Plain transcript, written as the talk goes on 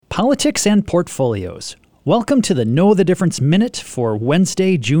Politics and portfolios. Welcome to the Know the Difference Minute for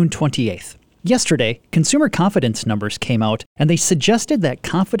Wednesday, June 28th. Yesterday, consumer confidence numbers came out, and they suggested that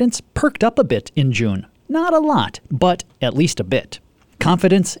confidence perked up a bit in June. Not a lot, but at least a bit.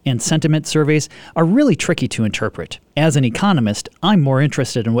 Confidence and sentiment surveys are really tricky to interpret. As an economist, I'm more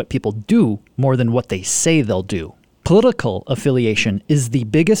interested in what people do more than what they say they'll do. Political affiliation is the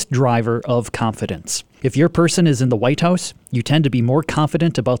biggest driver of confidence. If your person is in the White House, you tend to be more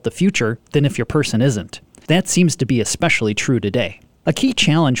confident about the future than if your person isn't. That seems to be especially true today. A key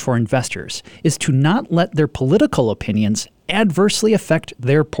challenge for investors is to not let their political opinions adversely affect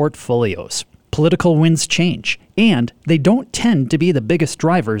their portfolios. Political winds change, and they don't tend to be the biggest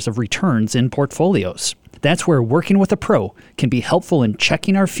drivers of returns in portfolios. That's where working with a pro can be helpful in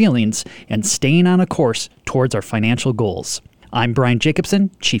checking our feelings and staying on a course towards our financial goals. I'm Brian Jacobson,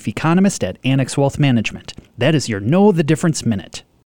 Chief Economist at Annex Wealth Management. That is your Know the Difference Minute.